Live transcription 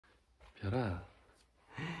별아,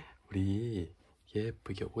 우리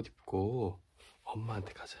예쁘게 옷 입고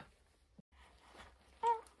엄마한테 가자.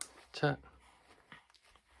 자,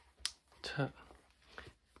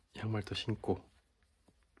 양말도 신고.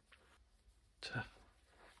 자,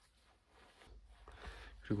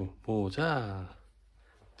 그리고 모자.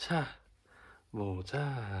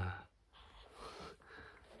 모자.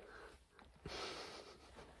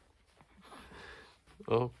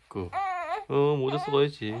 없고. 모자 쓰고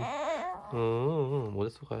가야지. 모자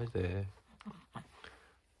쓰고 가야 돼.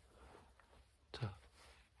 자,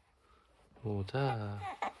 모자.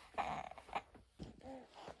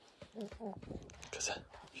 가자.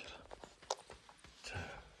 자.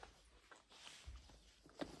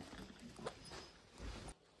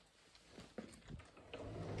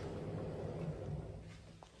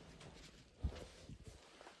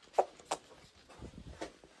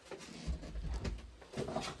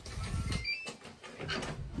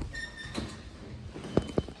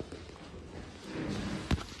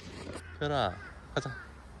 별아, 가자.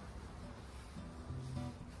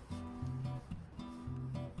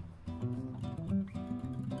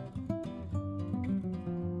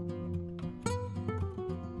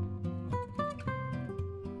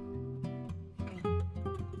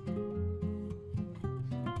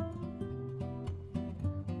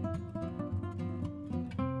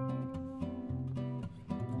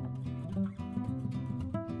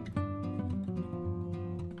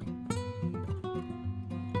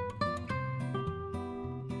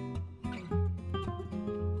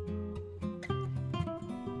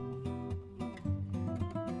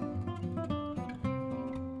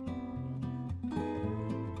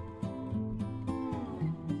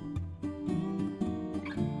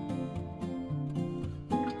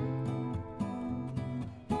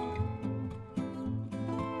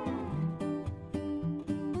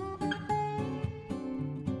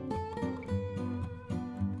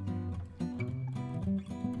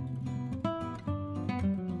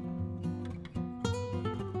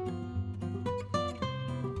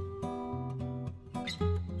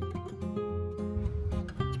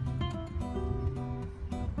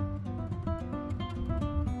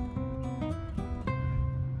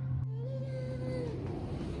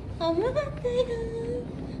 엄마가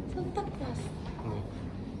지금 손 닦고 왔어.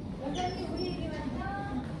 원장님 우리 얘기 맞죠?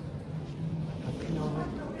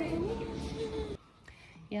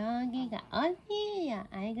 여기가 어디야?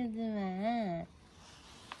 아이고 좋아.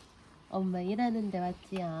 엄마 일하는데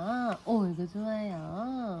왔지요? 오 이거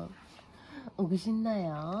좋아요. 오고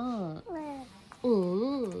신나요? 네.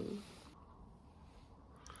 응.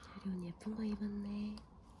 재료는 예쁜 거 입었네.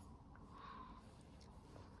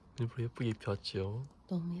 일부러 예쁘게 입혀왔지요.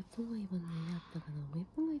 너무 예쁜 거 입었네. 아빠가 너무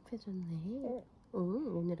예쁜 거 입혀줬네.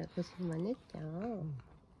 응, 오늘아 고생 많았죠.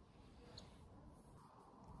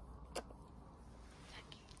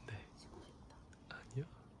 자기, 네. 수고했다. 아니요.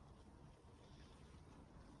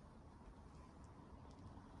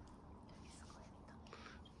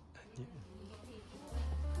 자기 수고했다.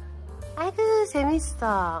 아니요. 아이고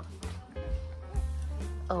재밌어.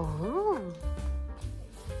 오.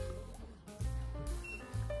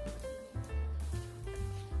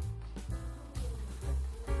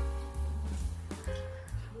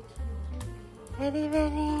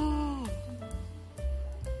 베리베리.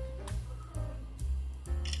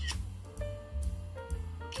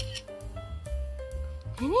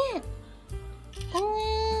 베리.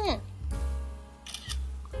 응.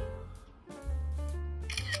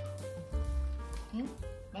 응?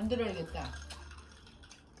 만들어야겠다.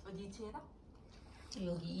 어디 2층에다?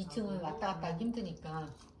 여기 2층을 왔다 갔다 하기 힘드니까.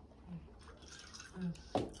 응.